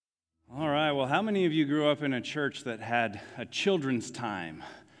Well, how many of you grew up in a church that had a children's time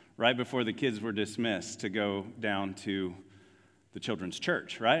right before the kids were dismissed to go down to the children's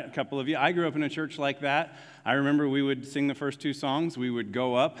church, right? A couple of you. I grew up in a church like that. I remember we would sing the first two songs. We would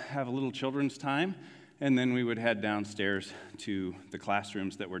go up, have a little children's time, and then we would head downstairs to the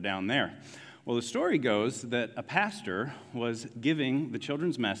classrooms that were down there. Well, the story goes that a pastor was giving the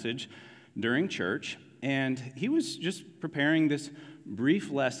children's message during church, and he was just preparing this brief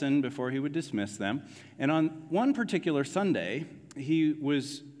lesson before he would dismiss them. And on one particular Sunday, he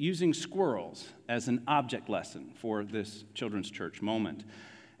was using squirrels as an object lesson for this children's church moment.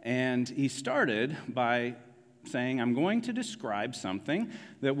 And he started by saying, I'm going to describe something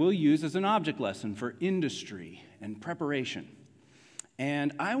that we'll use as an object lesson for industry and preparation.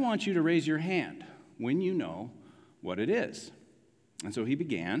 And I want you to raise your hand when you know what it is. And so he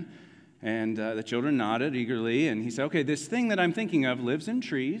began. And the children nodded eagerly, and he said, okay, this thing that I'm thinking of lives in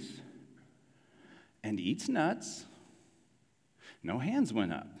trees and eats nuts. No hands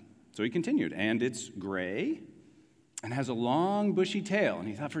went up. So he continued, and it's gray and has a long, bushy tail. And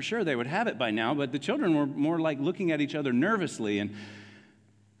he thought for sure they would have it by now, but the children were more like looking at each other nervously, and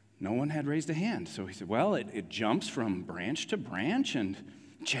no one had raised a hand. So he said, well, it jumps from branch to branch and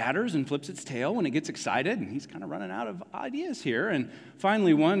chatters and flips its tail when it gets excited, and he's kind of running out of ideas here. And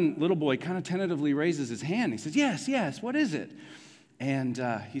finally, one little boy kind of tentatively raises his hand. He says, yes, what is it? And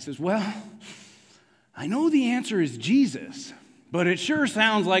he says, well, I know the answer is Jesus, but it sure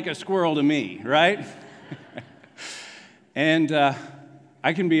sounds like a squirrel to me, right? And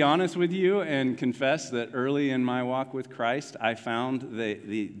I can be honest with you and confess that early in my walk with Christ, I found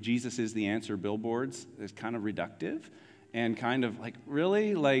the Jesus is the answer billboards is kind of reductive. And kind of like,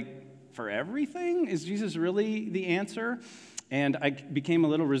 really? Like, for everything? Is Jesus really the answer? And I became a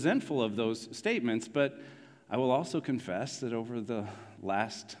little resentful of those statements, but I will also confess that over the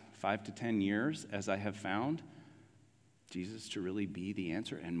last 5 to 10 years, as I have found Jesus to really be the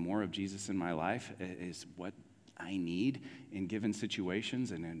answer, and more of Jesus in my life is what I need in given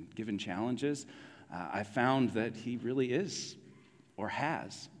situations and in given challenges, I found that he really is, or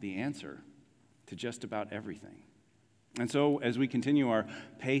has, the answer to just about everything. And so as we continue our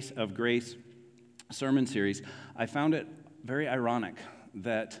Pace of Grace sermon series, I found it very ironic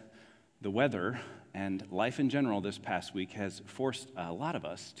that the weather and life in general this past week has forced a lot of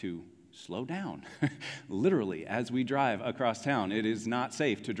us to slow down. Literally, as we drive across town, it is not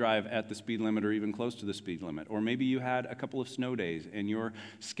safe to drive at the speed limit or even close to the speed limit. Or maybe you had a couple of snow days and your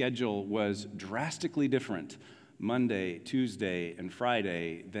schedule was drastically different Monday, Tuesday, and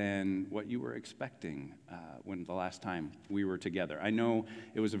Friday than what you were expecting when the last time we were together. I know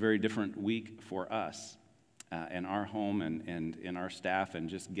it was a very different week for us and our home and in our staff and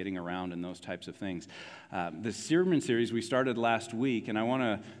just getting around and those types of things. The sermon series we started last week, and I want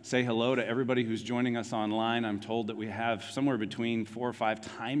to say hello to everybody who's joining us online. I'm told that we have somewhere between 4 or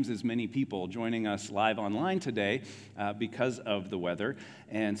 5 times as many people joining us live online today because of the weather.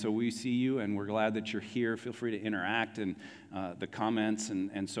 And so we see you, and we're glad that you're here. Feel free to interact in the comments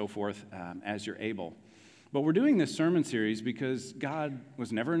and so forth as you're able. But we're doing this sermon series because God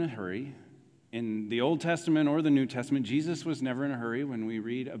was never in a hurry. In the Old Testament or the New Testament, Jesus was never in a hurry when we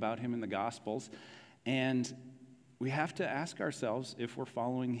read about him in the Gospels. And we have to ask ourselves if we're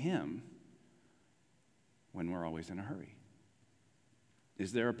following him when we're always in a hurry.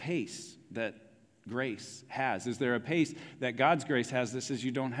 Is there a pace that grace has? Is there a pace that God's grace has that says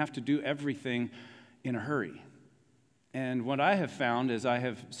you don't have to do everything in a hurry? And what I have found as I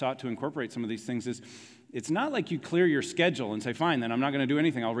have sought to incorporate some of these things is it's not like you clear your schedule and say, fine, then I'm not going to do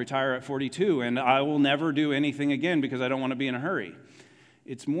anything. I'll retire at 42 and I will never do anything again because I don't want to be in a hurry.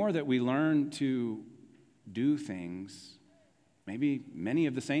 It's more that we learn to do things, maybe many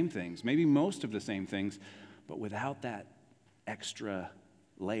of the same things, maybe most of the same things, but without that extra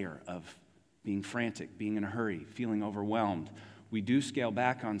layer of being frantic, being in a hurry, feeling overwhelmed. We do scale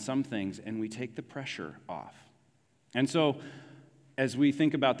back on some things and we take the pressure off. And so, as we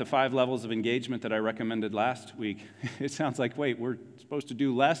think about the 5 levels of engagement that I recommended last week, it sounds like, wait, we're supposed to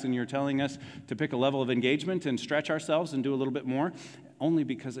do less and you're telling us to pick a level of engagement and stretch ourselves and do a little bit more? Only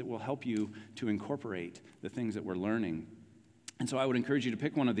because it will help you to incorporate the things that we're learning. And so I would encourage you to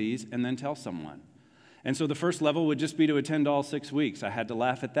pick one of these and then tell someone. And so the first level would just be to attend all 6 weeks. I had to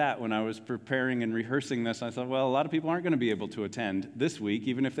laugh at that when I was preparing and rehearsing this. I thought, well, a lot of people aren't going to be able to attend this week,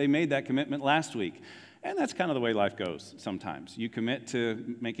 even if they made that commitment last week. And that's kind of the way life goes sometimes. You commit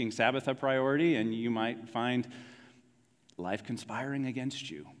to making Sabbath a priority, and you might find life conspiring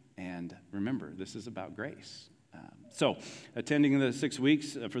against you. And remember, this is about grace. So, attending the 6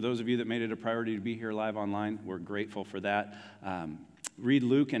 weeks, for those of you that made it a priority to be here live online, we're grateful for that. read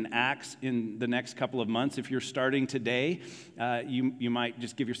Luke and Acts in the next couple of months. If you're starting today, you might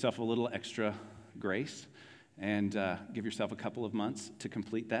just give yourself a little extra grace and give yourself a couple of months to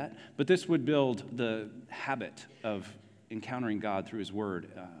complete that. But this would build the habit of encountering God through his word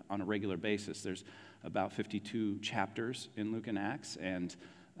on a regular basis. There's about 52 chapters in Luke and Acts, and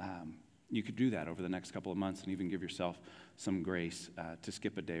you could do that over the next couple of months and even give yourself some grace to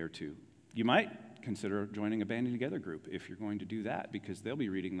skip a day or two. You might consider joining a Banding Together group if you're going to do that, because they'll be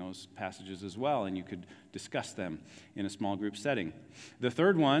reading those passages as well, and you could discuss them in a small group setting. The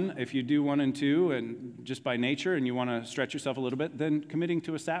third one, if you do 1 and 2, and just by nature, and you want to stretch yourself a little bit, then committing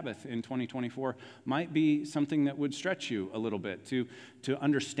to a Sabbath in 2024 might be something that would stretch you a little bit to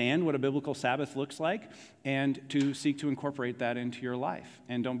understand what a biblical Sabbath looks like and to seek to incorporate that into your life.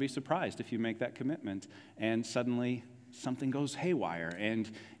 And don't be surprised if you make that commitment and suddenly something goes haywire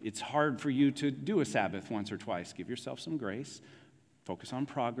and it's hard for you to do a Sabbath once or twice. Give yourself some grace, focus on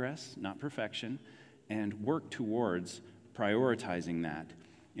progress, not perfection, and work towards prioritizing that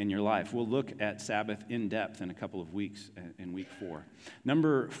in your life. We'll look at Sabbath in depth in a couple of weeks in week 4.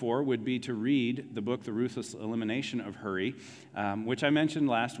 Number 4 would be to read the book, The Ruthless Elimination of Hurry, which I mentioned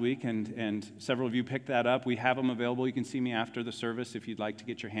last week, and several of you picked that up. We have them available. You can see me after the service if you'd like to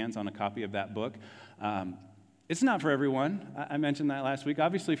get your hands on a copy of that book. It's not for everyone. I mentioned that last week.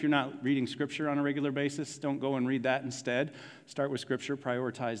 Obviously, if you're not reading Scripture on a regular basis, don't go and read that instead. Start with Scripture,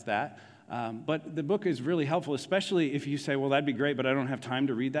 prioritize that. But the book is really helpful, especially if you say, well, that'd be great, but I don't have time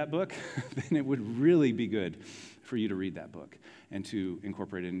to read that book. Then it would really be good for you to read that book and to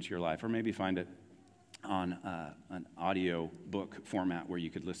incorporate it into your life, or maybe find it on an audio book format where you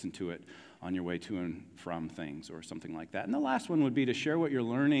could listen to it on your way to and from things or something like that. And the last one would be to share what you're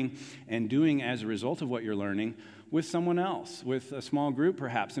learning and doing as a result of what you're learning with someone else, with a small group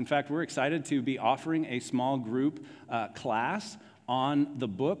perhaps. In fact, we're excited to be offering a small group class on the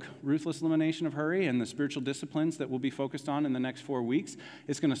book, Ruthless Elimination of Hurry, and the spiritual disciplines that we'll be focused on in the next 4 weeks.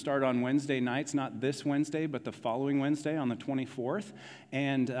 It's going to start on Wednesday nights, not this Wednesday, but the following Wednesday on the 24th,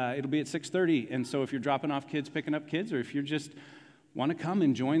 and it'll be at 6:30. And so if you're dropping off kids, picking up kids, or if you're just want to come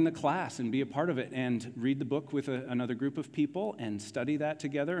and join the class and be a part of it and read the book with another group of people and study that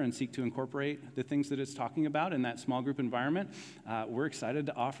together and seek to incorporate the things that it's talking about in that small group environment, we're excited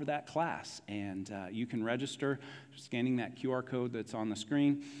to offer that class. And you can register scanning that QR code that's on the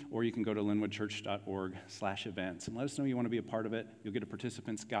screen, or you can go to linwoodchurch.org/events and let us know you want to be a part of it. You'll get a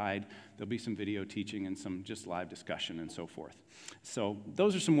participant's guide. There'll be some video teaching and some just live discussion and so forth. So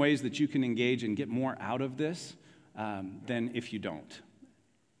those are some ways that you can engage and get more out of this than if you don't.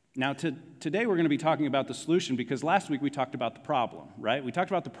 Now, today we're going to be talking about the solution, because last week we talked about the problem, right? We talked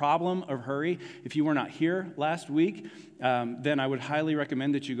about the problem of hurry. If you were not here last week, then I would highly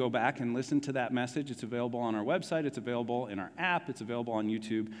recommend that you go back and listen to that message. It's available on our website. It's available in our app. It's available on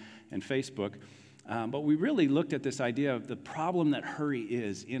YouTube and Facebook. But we really looked at this idea of the problem that hurry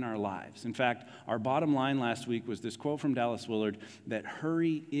is in our lives. In fact, our bottom line last week was this quote from Dallas Willard, that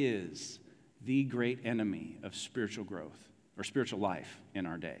hurry is the great enemy of spiritual growth or spiritual life in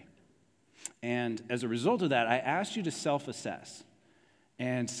our day. And as a result of that, I asked you to self-assess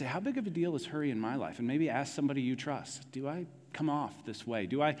and say, how big of a deal is hurry in my life? And maybe ask somebody you trust, do I come off this way?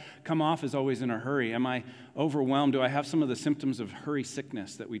 Do I come off as always in a hurry? Am I overwhelmed? Do I have some of the symptoms of hurry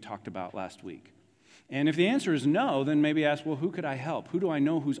sickness that we talked about last week? And if the answer is no, then maybe ask, well, who could I help? Who do I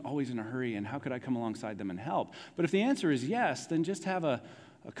know who's always in a hurry, and how could I come alongside them and help? But if the answer is yes, then just have a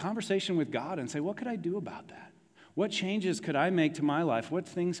conversation with God and say, what could I do about that? What changes could I make to my life? What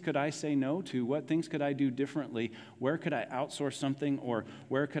things could I say no to? What things could I do differently? Where could I outsource something, or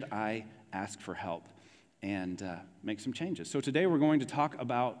where could I ask for help and make some changes? So today we're going to talk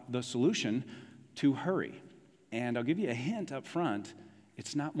about the solution to hurry. And I'll give you a hint up front.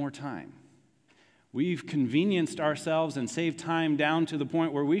 It's not more time. We've convenienced ourselves and saved time down to the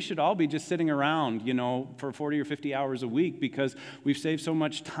point where we should all be just sitting around, for 40 or 50 hours a week, because we've saved so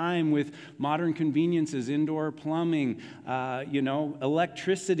much time with modern conveniences, indoor plumbing,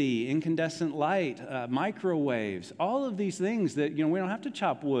 electricity, incandescent light, microwaves, all of these things that, we don't have to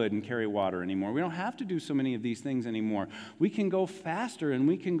chop wood and carry water anymore. We don't have to do so many of these things anymore. We can go faster and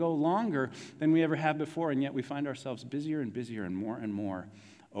we can go longer than we ever have before, and yet we find ourselves busier and busier and more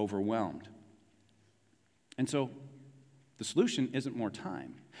overwhelmed. And so the solution isn't more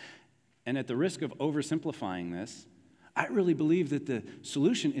time. And at the risk of oversimplifying this, I really believe that the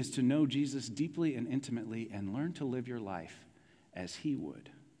solution is to know Jesus deeply and intimately and learn to live your life as he would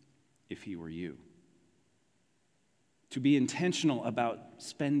if he were you. To be intentional about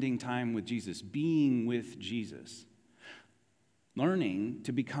spending time with Jesus, being with Jesus, learning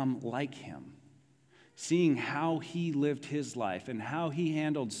to become like him, seeing how he lived his life and how he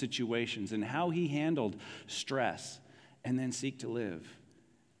handled situations and how he handled stress, and then seek to live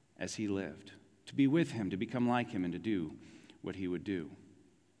as he lived, to be with him, to become like him, and to do what he would do.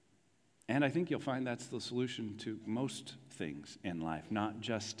 And I think you'll find that's the solution to most things in life, not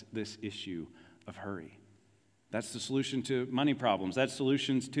just this issue of hurry. That's the solution to money problems. That's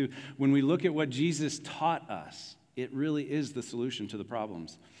solutions to, when we look at what Jesus taught us, it really is the solution to the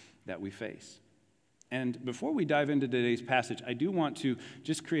problems that we face. And before we dive into today's passage, I do want to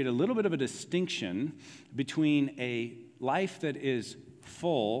just create a little bit of a distinction between a life that is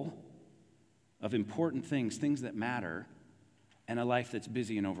full of important things, things that matter, and a life that's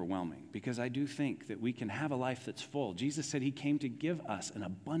busy and overwhelming. Because I do think that we can have a life that's full. Jesus said he came to give us an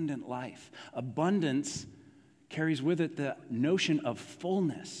abundant life. Abundance carries with it the notion of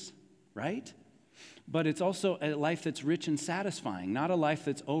fullness, right? But it's also a life that's rich and satisfying, not a life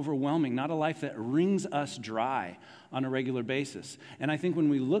that's overwhelming, not a life that wrings us dry on a regular basis. And I think when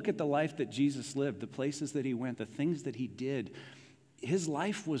we look at the life that Jesus lived, the places that he went, the things that he did, his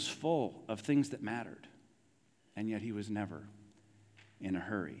life was full of things that mattered. And yet he was never in a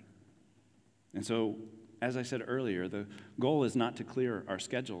hurry. And so, as I said earlier, the goal is not to clear our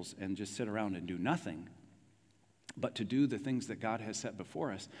schedules and just sit around and do nothing, but to do the things that God has set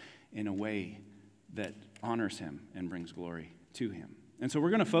before us in a way that honors him and brings glory to him. And so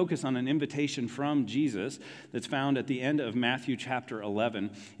we're going to focus on an invitation from Jesus that's found at the end of Matthew chapter 11.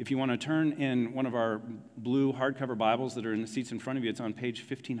 If you want to turn in one of our blue hardcover Bibles that are in the seats in front of you, it's on page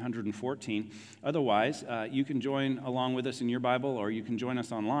 1514. Otherwise, you can join along with us in your Bible, or you can join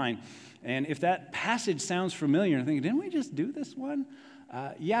us online. And if that passage sounds familiar, and thinking, didn't we just do this one?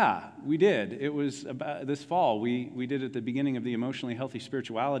 Yeah, we did. It was about this fall. We did it at the beginning of the Emotionally Healthy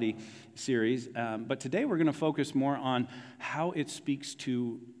Spirituality series. But today we're going to focus more on how it speaks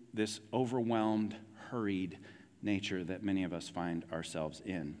to this overwhelmed, hurried nature that many of us find ourselves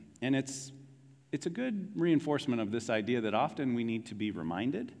in. And it's a good reinforcement of this idea that often we need to be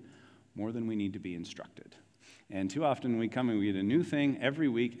reminded more than we need to be instructed. And too often we come and we get a new thing every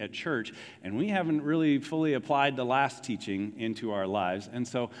week at church, and we haven't really fully applied the last teaching into our lives. And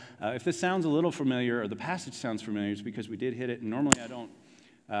so if this sounds a little familiar, or the passage sounds familiar, it's because we did hit it. And normally I don't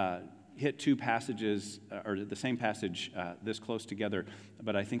hit two passages, or the same passage this close together,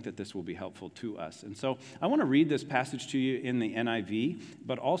 but I think that this will be helpful to us. And so I want to read this passage to you in the NIV,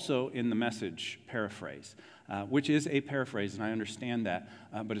 but also in the Message paraphrase, which is a paraphrase, and I understand that,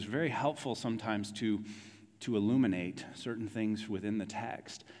 but it's very helpful sometimes to illuminate certain things within the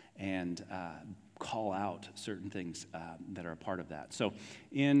text and call out certain things that are a part of that. So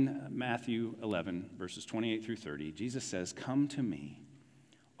in Matthew 11, verses 28 through 30, Jesus says, "Come to me,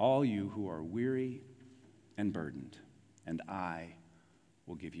 all you who are weary and burdened, and I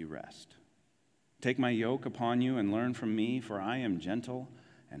will give you rest. Take my yoke upon you and learn from me, for I am gentle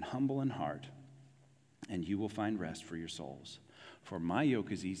and humble in heart, and you will find rest for your souls. For my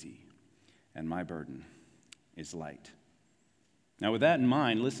yoke is easy, and my burden is light." Now, with that in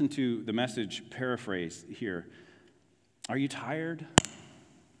mind, listen to the Message paraphrase here. Are you tired?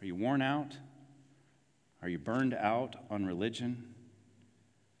 Are you worn out? Are you burned out on religion?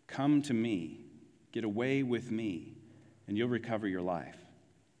 Come to me, get away with me, and you'll recover your life.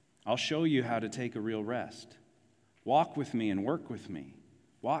 I'll show you how to take a real rest. Walk with me and work with me.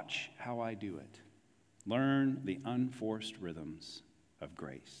 Watch how I do it. Learn the unforced rhythms of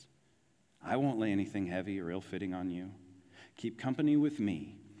grace. I won't lay anything heavy or ill-fitting on you. Keep company with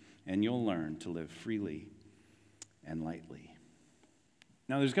me, and you'll learn to live freely and lightly.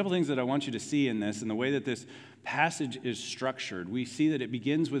 Now, there's a couple things that I want you to see in this, and the way that this passage is structured. We see that it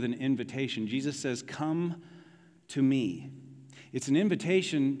begins with an invitation. Jesus says, "Come to me." It's an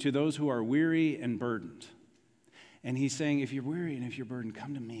invitation to those who are weary and burdened. And he's saying, if you're weary and if you're burdened,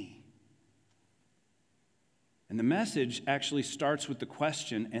 come to me. And the Message actually starts with the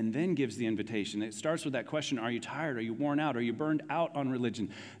question and then gives the invitation. It starts with that question, are you tired? Are you worn out? Are you burned out on religion?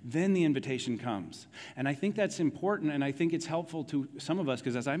 Then the invitation comes. And I think that's important, and I think it's helpful to some of us,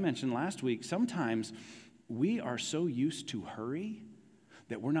 because as I mentioned last week, sometimes we are so used to hurry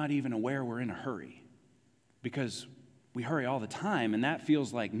that we're not even aware we're in a hurry, because we hurry all the time, and that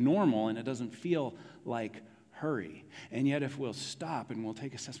feels like normal, and it doesn't feel like hurry. And yet if we'll stop and we'll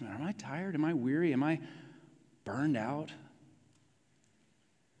take assessment, am I tired? Am I weary? Am I burned out?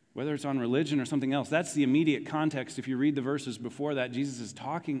 Whether it's on religion or something else, that's the immediate context. If you read the verses before that, Jesus is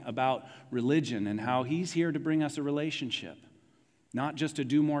talking about religion and how he's here to bring us a relationship. Not just a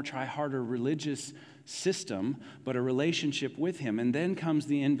do more, try harder religious system, but a relationship with him. And then comes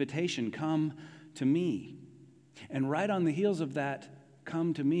the invitation, come to me. And right on the heels of that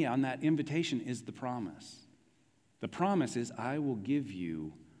come to me on that invitation is the promise. The promise is, I will give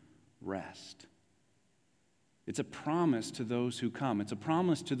you rest. It's a promise to those who come. It's a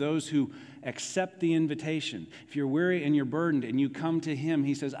promise to those who accept the invitation. If you're weary and you're burdened and you come to him,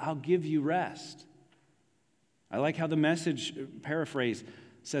 he says, I'll give you rest. I like how the Message paraphrase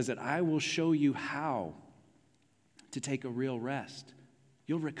says that I will show you how to take a real rest.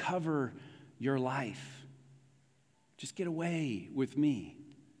 You'll recover your life. Just get away with me,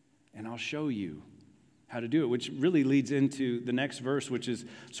 and I'll show you how to do it, which really leads into the next verse, which is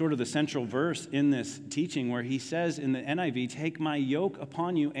sort of the central verse in this teaching, where he says in the NIV, take my yoke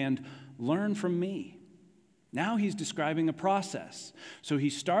upon you and learn from me. Now he's describing a process. So he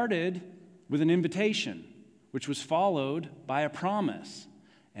started with an invitation, which was followed by a promise.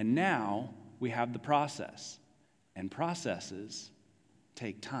 And now we have the process. And processes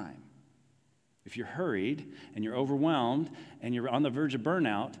take time. If you're hurried and you're overwhelmed and you're on the verge of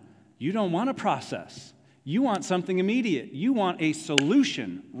burnout, you don't want a process. You want something immediate. You want a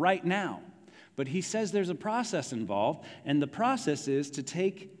solution right now. But he says there's a process involved, and the process is to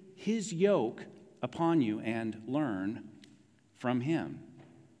take his yoke upon you and learn from him.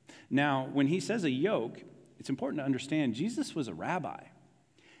 Now, when he says a yoke, it's important to understand Jesus was a rabbi.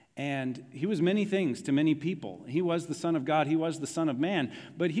 And he was many things to many people. He was the Son of God. He was the Son of Man.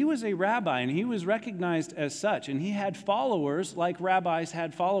 But he was a rabbi, and he was recognized as such. And he had followers like rabbis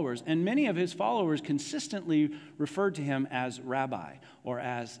had followers. And many of his followers consistently referred to him as rabbi or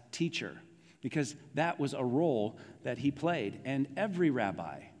as teacher, because that was a role that he played. And every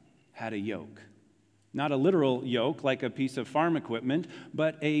rabbi had a yoke. Not a literal yoke like a piece of farm equipment,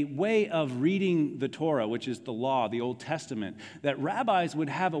 but a way of reading the Torah, which is the law, the Old Testament. That rabbis would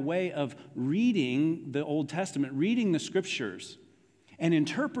have a way of reading the Old Testament, reading the scriptures, and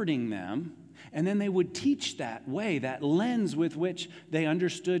interpreting them, and then they would teach that way, that lens with which they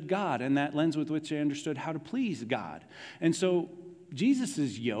understood God, and that lens with which they understood how to please God. And so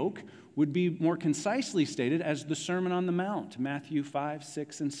Jesus' yoke would be more concisely stated as the Sermon on the Mount, Matthew 5,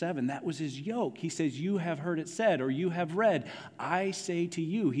 6, and 7. That was his yoke. He says, you have heard it said, or you have read, I say to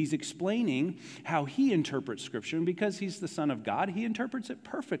you. He's explaining how he interprets Scripture, and because he's the Son of God, he interprets it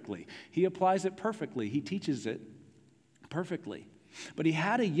perfectly. He applies it perfectly. He teaches it perfectly. But he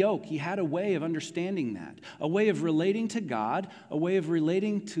had a yoke. He had a way of understanding that, a way of relating to God, a way of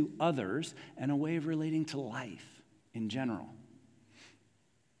relating to others, and a way of relating to life in general.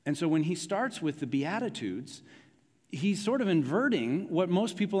 And so when he starts with the Beatitudes, he's sort of inverting what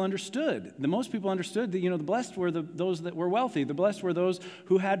most people understood. Most people understood that, the blessed were those that were wealthy. The blessed were those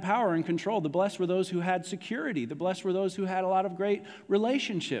who had power and control. The blessed were those who had security. The blessed were those who had a lot of great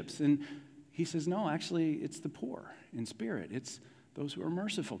relationships. And he says, no, actually, it's the poor in spirit. It's those who are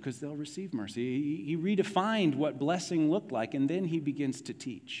merciful because they'll receive mercy. He redefined what blessing looked like, and then he begins to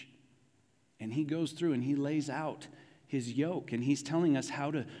teach. And he goes through and he lays out his yoke, and he's telling us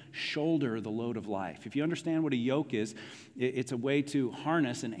how to shoulder the load of life. If you understand what a yoke is, it's a way to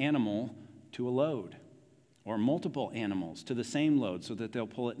harness an animal to a load, or multiple animals to the same load so that they'll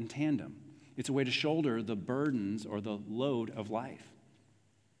pull it in tandem. It's a way to shoulder the burdens or the load of life.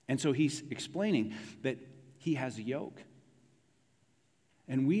 And so he's explaining that he has a yoke.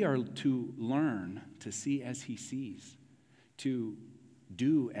 And we are to learn to see as he sees, to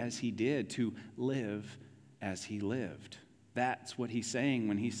do as he did, to live as he lived. That's what he's saying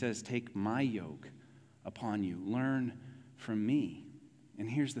when he says, take my yoke upon you. Learn from me. And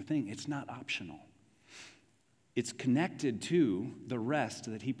here's the thing, it's not optional. It's connected to the rest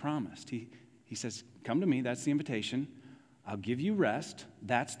that he promised. He says, come to me, that's the invitation. I'll give you rest,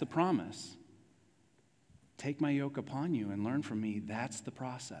 that's the promise. Take my yoke upon you and learn from me, that's the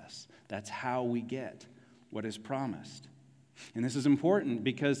process. That's how we get what is promised. And this is important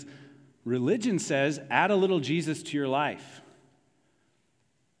because religion says, add a little Jesus to your life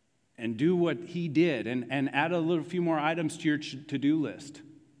and do what he did and add a few more items to your to-do list.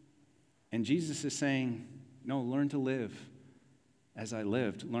 And Jesus is saying, no, learn to live as I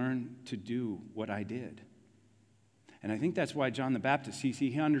lived. Learn to do what I did. And I think that's why John the Baptist,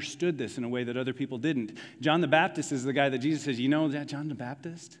 he understood this in a way that other people didn't. John the Baptist is the guy that Jesus says, that John the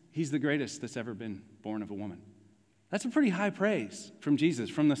Baptist? He's the greatest that's ever been born of a woman. That's a pretty high praise from Jesus,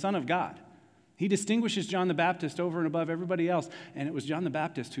 from the Son of God. He distinguishes John the Baptist over and above everybody else. And it was John the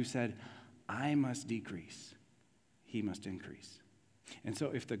Baptist who said, I must decrease, he must increase. And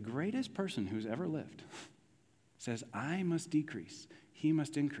so if the greatest person who's ever lived says, I must decrease, he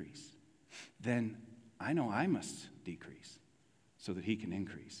must increase, then I know I must decrease so that he can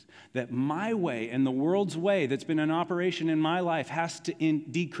increase. That my way and the world's way that's been in operation in my life has to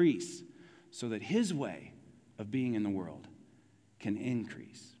decrease so that his way of being in the world can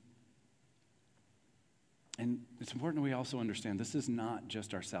increase. And it's important that we also understand this is not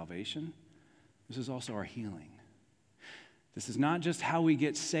just our salvation, this is also our healing. This is not just how we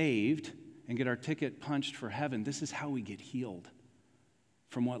get saved and get our ticket punched for heaven. This is how we get healed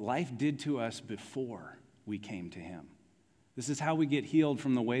from what life did to us before we came to him. This is how we get healed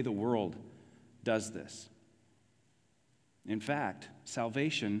from the way the world does this. In fact,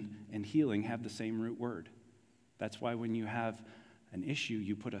 salvation and healing have the same root word. That's why when you have an issue,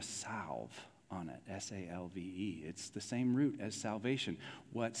 you put a salve on it, S-A-L-V-E. It's the same root as salvation.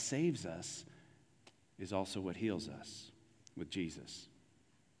 What saves us is also what heals us with Jesus.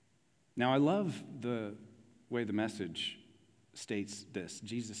 Now, I love the way the Message states this.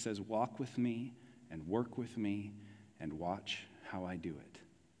 Jesus says, walk with me and work with me and watch how I do it.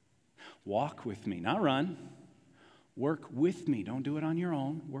 Walk with me, not run. Work with me. Don't do it on your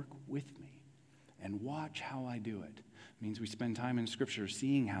own. Work with me and watch how I do it. It means we spend time in Scripture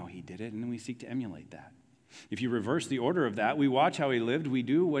seeing how he did it, and then we seek to emulate that. If you reverse the order of that, we watch how he lived, we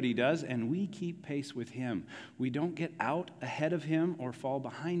do what he does, and we keep pace with him. We don't get out ahead of him or fall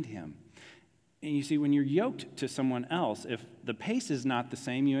behind him. And you see, when you're yoked to someone else, if the pace is not the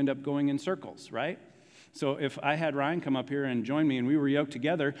same, you end up going in circles, right? So if I had Ryan come up here and join me and we were yoked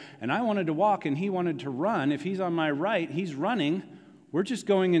together and I wanted to walk and he wanted to run, if he's on my right, he's running, we're just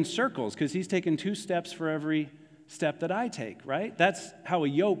going in circles because he's taking 2 steps for every step that I take, right? That's how a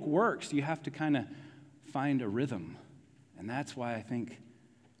yoke works. You have to kind of find a rhythm. And that's why I think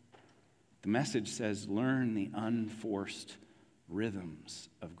the Message says, learn the unforced rhythms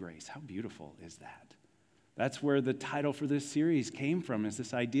of grace. How beautiful is that? That's where the title for this series came from, is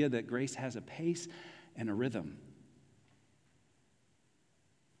this idea that grace has a pace and a rhythm.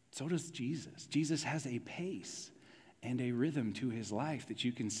 So does Jesus. Jesus has a pace and a rhythm to his life that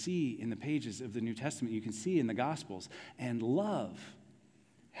you can see in the pages of the New Testament, you can see in the Gospels. And love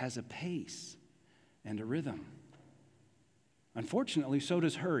has a pace and a rhythm. Unfortunately, so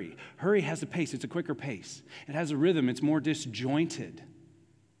does hurry. Hurry has a pace, it's a quicker pace. It has a rhythm, it's more disjointed.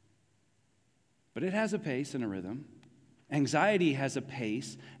 But it has a pace and a rhythm. Anxiety has a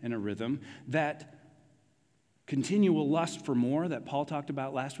pace and a rhythm. That continual lust for more that Paul talked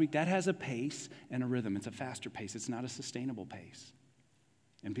about last week, that has a pace and a rhythm. It's a faster pace. It's not a sustainable pace.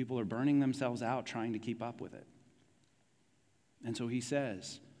 And people are burning themselves out trying to keep up with it. And so he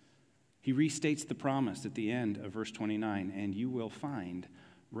says, he restates the promise at the end of verse 29, and you will find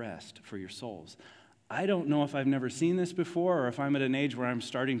rest for your souls. I don't know if I've never seen this before or if I'm at an age where I'm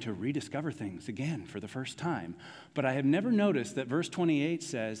starting to rediscover things again for the first time, but I have never noticed that verse 28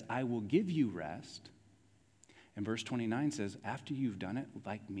 says, I will give you rest. And verse 29 says, after you've done it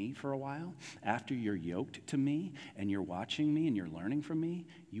like me for a while, after you're yoked to me and you're watching me and you're learning from me,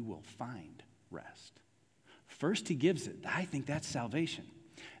 you will find rest. First he gives it. I think that's salvation.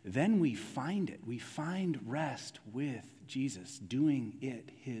 Then we find it. We find rest with Jesus, doing it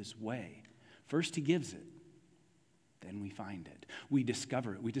his way. First he gives it. Then we find it. We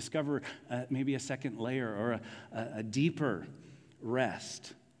discover it. We discover maybe a second layer or a deeper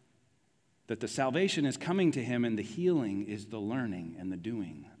rest. That the salvation is coming to him and the healing is the learning and the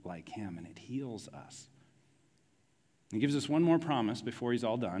doing like him, and it heals us. He gives us one more promise before he's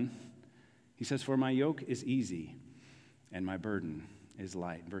all done. He says, for my yoke is easy and my burden is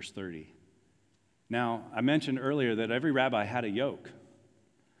light. Verse 30. Now, I mentioned earlier that every rabbi had a yoke.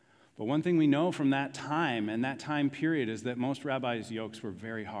 But one thing we know from that time and that time period is that most rabbis' yokes were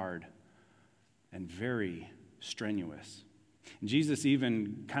very hard and very strenuous. Jesus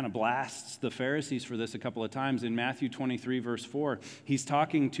even kind of blasts the Pharisees for this a couple of times. In Matthew 23, verse 4, he's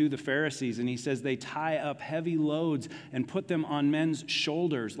talking to the Pharisees, and he says, they tie up heavy loads and put them on men's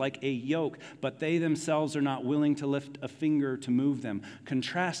shoulders like a yoke, but they themselves are not willing to lift a finger to move them.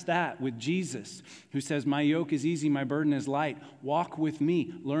 Contrast that with Jesus, who says, my yoke is easy, my burden is light. Walk with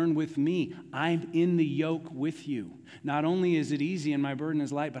me, learn with me. I'm in the yoke with you. Not only is it easy and my burden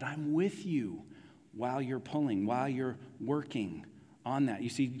is light, but I'm with you while you're pulling, while you're working on that. You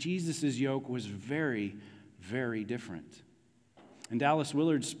see, Jesus' yoke was very, very different. And Dallas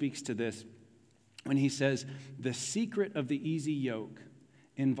Willard speaks to this when he says, the secret of the easy yoke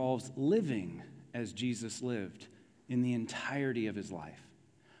involves living as Jesus lived in the entirety of his life,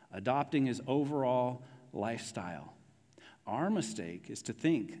 adopting his overall lifestyle. Our mistake is to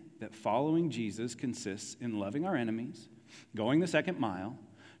think that following Jesus consists in loving our enemies, going the second mile,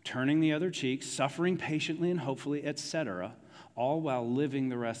 turning the other cheek, suffering patiently and hopefully, etc., all while living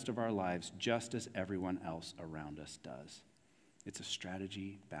the rest of our lives just as everyone else around us does. It's a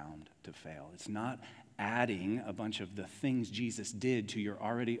strategy bound to fail. It's not adding a bunch of the things Jesus did to your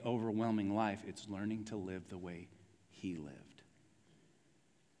already overwhelming life. It's learning to live the way he lived.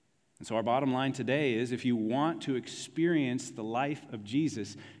 And so our bottom line today is if you want to experience the life of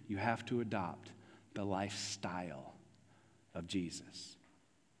Jesus, you have to adopt the lifestyle of Jesus.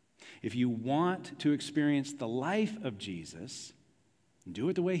 If you want to experience the life of Jesus, do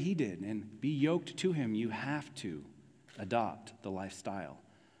it the way he did and be yoked to him, you have to adopt the lifestyle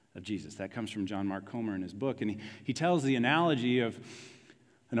of Jesus. That comes from John Mark Comer in his book. And he tells the analogy of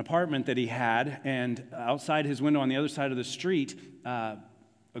an apartment that he had, and outside his window on the other side of the street,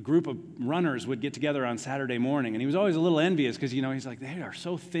 a group of runners would get together on Saturday morning. And he was always a little envious because, he's like, they are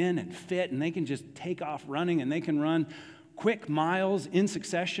so thin and fit, and they can just take off running, and they can run quick miles in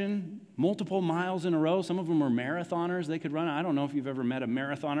succession, multiple miles in a row. Some of them are marathoners. They could run. I don't know if you've ever met a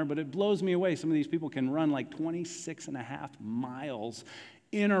marathoner, but it blows me away. Some of these people can run like 26 and a half miles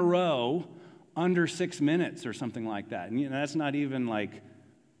in a row under 6 minutes or something like that. And that's not even like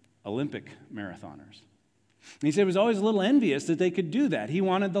Olympic marathoners. And he said he was always a little envious that they could do that. He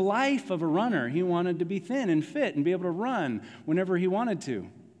wanted the life of a runner. He wanted to be thin and fit and be able to run whenever he wanted to.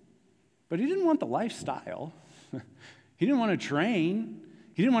 But he didn't want the lifestyle. He didn't want to train.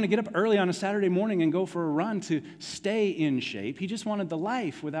 He didn't want to get up early on a Saturday morning and go for a run to stay in shape. He just wanted the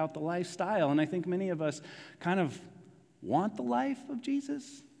life without the lifestyle. And I think many of us kind of want the life of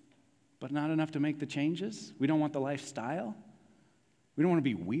Jesus, but not enough to make the changes. We don't want the lifestyle. We don't want to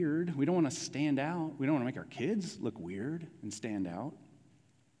be weird. We don't want to stand out. We don't want to make our kids look weird and stand out.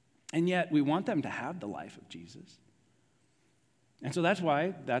 And yet we want them to have the life of Jesus. And so that's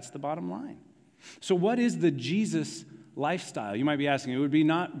why that's the bottom line. So what is the Jesus lifestyle? You might be asking, it would be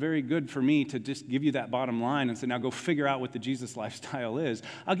not very good for me to just give you that bottom line and say, now go figure out what the Jesus lifestyle is.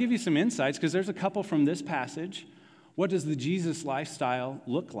 I'll give you some insights because there's a couple from this passage. What does the Jesus lifestyle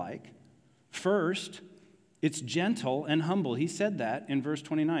look like? First, it's gentle and humble. He said that in verse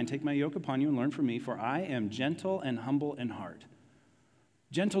 29. Take my yoke upon you and learn from me, for I am gentle and humble in heart.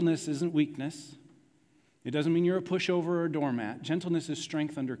 Gentleness isn't weakness. It doesn't mean you're a pushover or a doormat. Gentleness is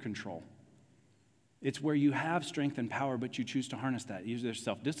strength under control. It's where you have strength and power, but you choose to harness that. Either there's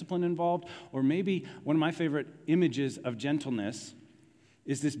self-discipline involved, or maybe one of my favorite images of gentleness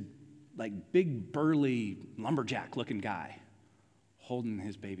is this like big, burly, lumberjack-looking guy holding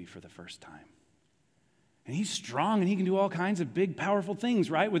his baby for the first time. And he's strong, and he can do all kinds of big, powerful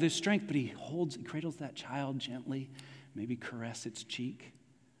things, right, with his strength, but he cradles that child gently, maybe caress its cheek.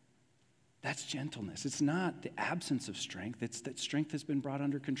 That's gentleness. It's not the absence of strength. It's that strength has been brought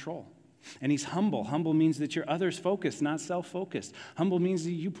under control. And he's humble. Humble means that you're others-focused, not self-focused. Humble means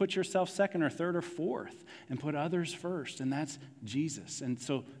that you put yourself second or third or fourth and put others first, and that's Jesus. And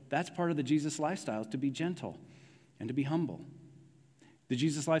so that's part of the Jesus lifestyle, is to be gentle and to be humble. The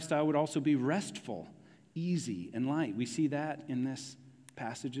Jesus lifestyle would also be restful, easy, and light. We see that in this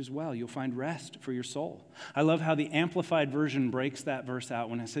passage as well. You'll find rest for your soul. I love how the Amplified Version breaks that verse out.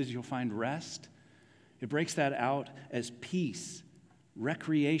 When it says you'll find rest, it breaks that out as peace,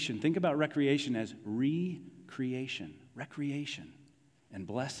 recreation. Think about recreation as recreation, recreation, and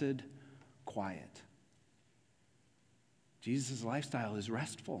blessed quiet. Jesus' lifestyle is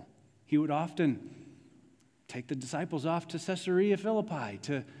restful. He would often take the disciples off to Caesarea Philippi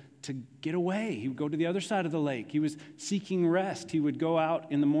to get away. He would go to the other side of the lake. He was seeking rest. He would go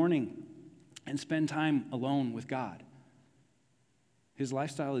out in the morning and spend time alone with God. His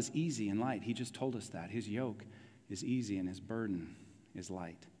lifestyle is easy and light. He just told us that. His yoke is easy and his burden is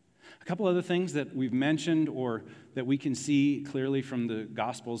light. A couple other things that we've mentioned or that we can see clearly from the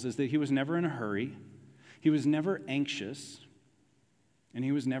Gospels is that he was never in a hurry. He was never anxious. And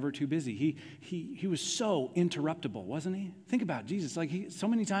he was never too busy. He was so interruptible, wasn't he? Think about Jesus. So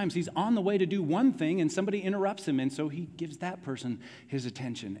many times he's on the way to do one thing and somebody interrupts him. And so he gives that person his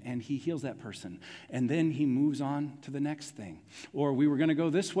attention and he heals that person. And then he moves on to the next thing. Or we were going to go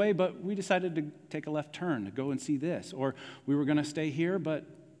this way, but we decided to take a left turn to go and see this. Or we were going to stay here, but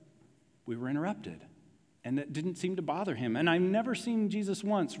we were interrupted. And that didn't seem to bother him. And I've never seen Jesus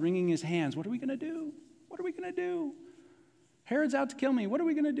once wringing his hands. What are we going to do? What are we going to do? Herod's out to kill me. What are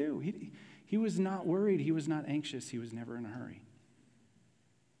we going to do? He was not worried. He was not anxious. He was never in a hurry.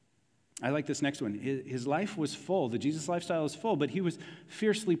 I like this next one. His life was full. The Jesus lifestyle is full, but he was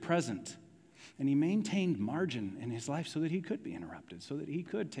fiercely present. And he maintained margin in his life so that he could be interrupted, so that he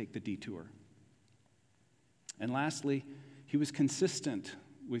could take the detour. And lastly, he was consistent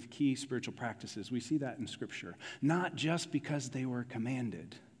with key spiritual practices. We see that in Scripture. Not just because they were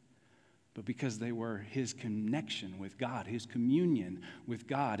commanded, but because they were his connection with God, his communion with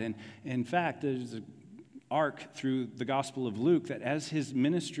God. And in fact, there's an arc through the Gospel of Luke that as his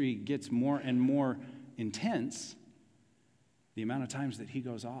ministry gets more and more intense, the amount of times that he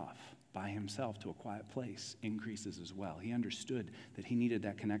goes off by himself to a quiet place increases as well. He understood that he needed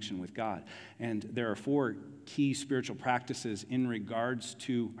that connection with God. And there are 4 key spiritual practices in regards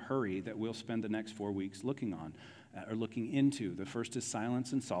to hurry that we'll spend the next 4 weeks looking into. The first is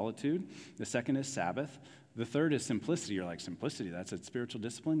silence and solitude. The second is Sabbath. The third is simplicity. You're like, simplicity, that's a spiritual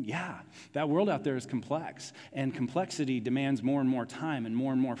discipline? Yeah, that world out there is complex, and complexity demands more and more time and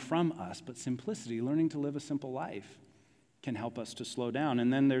more from us. But simplicity, learning to live a simple life, can help us to slow down.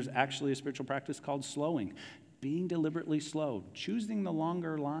 And then there's actually a spiritual practice called slowing, being deliberately slow, choosing the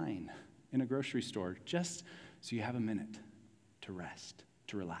longer line in a grocery store just so you have a minute to rest,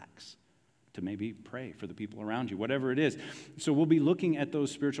 to relax, to maybe pray for the people around you, whatever it is. So we'll be looking at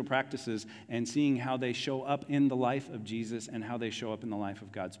those spiritual practices and seeing how they show up in the life of Jesus and how they show up in the life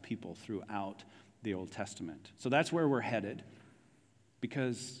of God's people throughout the Old Testament. So that's where we're headed,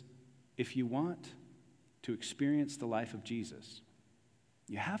 because if you want to experience the life of Jesus,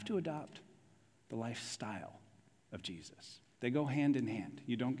 you have to adopt the lifestyle of Jesus. They go hand in hand.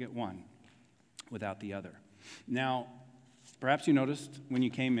 You don't get one without the other. Now, perhaps you noticed when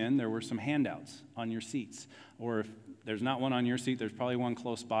you came in, there were some handouts on your seats. Or if there's not one on your seat, there's probably one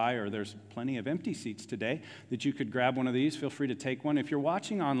close by, or there's plenty of empty seats today that you could grab one of these. Feel free to take one. If you're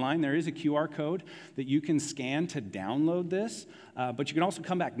watching online, there is a QR code that you can scan to download this. But you can also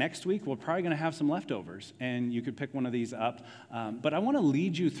come back next week. We're probably going to have some leftovers, and you could pick one of these up. But I want to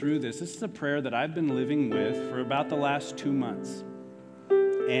lead you through this. This is a prayer that I've been living with for about the last 2 months.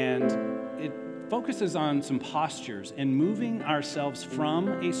 And it focuses on some postures and moving ourselves from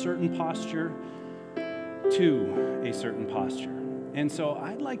a certain posture to a certain posture. And so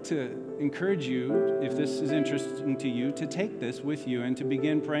I'd like to encourage you, if this is interesting to you, to take this with you and to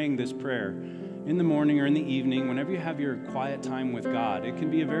begin praying this prayer in the morning or in the evening, whenever you have your quiet time with God. It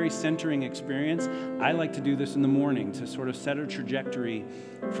can be a very centering experience. I like to do this in the morning to sort of set a trajectory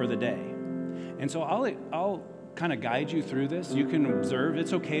for the day. And so I'll kind of guide you through this. You can observe.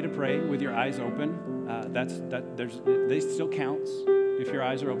 It's okay to pray with your eyes open. They still counts if your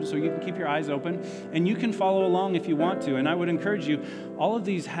eyes are open. So you can keep your eyes open, and you can follow along if you want to. And I would encourage you, all of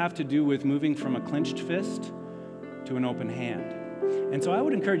these have to do with moving from a clenched fist to an open hand. And so I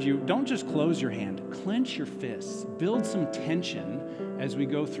would encourage you, don't just close your hand, clench your fists, build some tension as we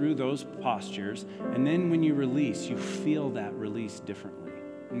go through those postures, and then when you release, you feel that release differently.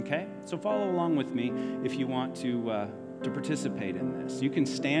 Okay? So follow along with me if you want to participate in this. You can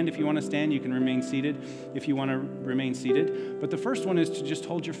stand if you want to stand. You can remain seated if you want to remain seated. But the first one is to just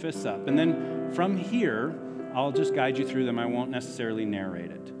hold your fists up. And then from here, I'll just guide you through them. I won't necessarily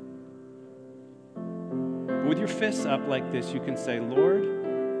narrate it. But with your fists up like this, you can say, Lord,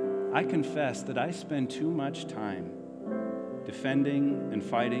 I confess that I spend too much time defending and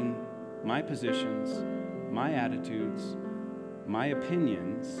fighting my positions, my attitudes, my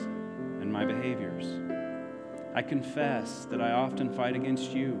opinions, and my behaviors. I confess that I often fight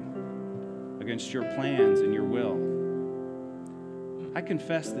against you, against your plans and your will. I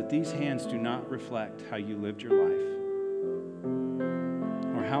confess that these hands do not reflect how you lived your life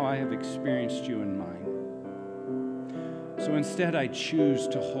or how I have experienced you in mine. So instead, I choose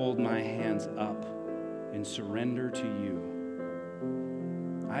to hold my hands up in surrender to you.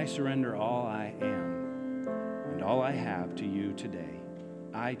 I surrender all I am and all I have to you today.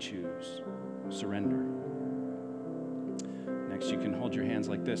 I choose surrender. Next, you can hold your hands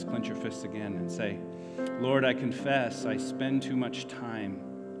like this, clench your fists again, and say, Lord, I confess I spend too much time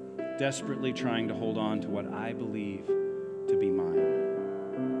desperately trying to hold on to what I believe to be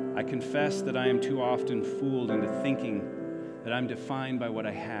mine. I confess that I am too often fooled into thinking that I'm defined by what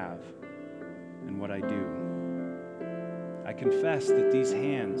I have and what I do. I confess that these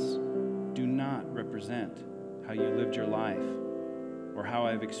hands do not represent how you lived your life or how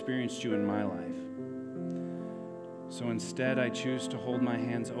I've experienced you in my life. So instead, I choose to hold my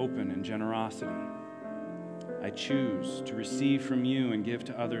hands open in generosity. I choose to receive from you and give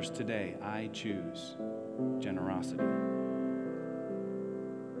to others today. I choose generosity.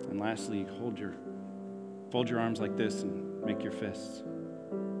 And lastly, fold your arms like this and make your fists.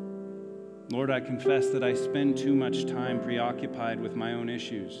 Lord, I confess that I spend too much time preoccupied with my own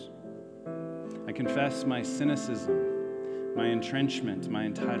issues. I confess my cynicism, my entrenchment, my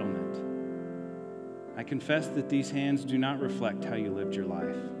entitlement. I confess that these hands do not reflect how you lived your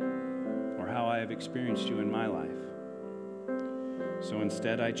life or how I have experienced you in my life. So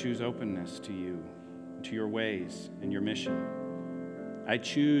instead, I choose openness to you, to your ways and your mission. I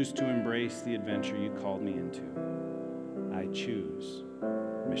choose to embrace the adventure you called me into. I choose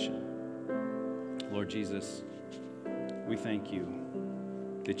mission. Lord Jesus, we thank you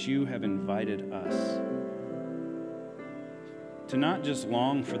that you have invited us to not just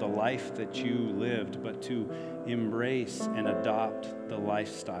long for the life that you lived, but to embrace and adopt the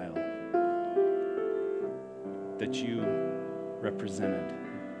lifestyle that you represented,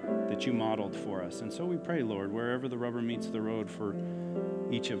 that you modeled for us. And so we pray, Lord, wherever the rubber meets the road for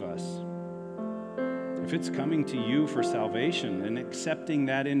each of us, if it's coming to you for salvation and accepting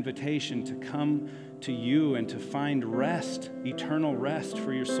that invitation to come to you and to find rest, eternal rest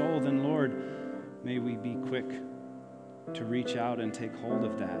for your soul, then Lord, may we be quick to reach out and take hold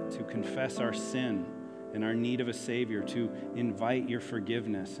of that, to confess our sin and our need of a Savior, to invite your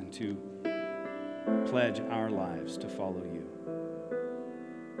forgiveness and to pledge our lives to follow you.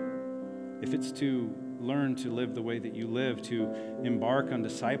 If it's to learn to live the way that you live, to embark on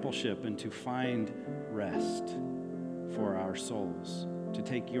discipleship and to find rest for our souls, to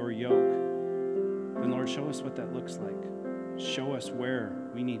take your yoke, then Lord, show us what that looks like. Show us where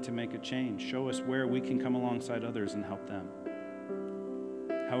we need to make a change. Show us where we can come alongside others and help them.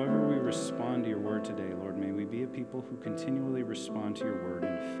 However we respond to your word today, Lord, may we be a people who continually respond to your word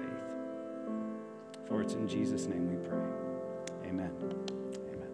in faith. For it's in Jesus' name we pray. Amen.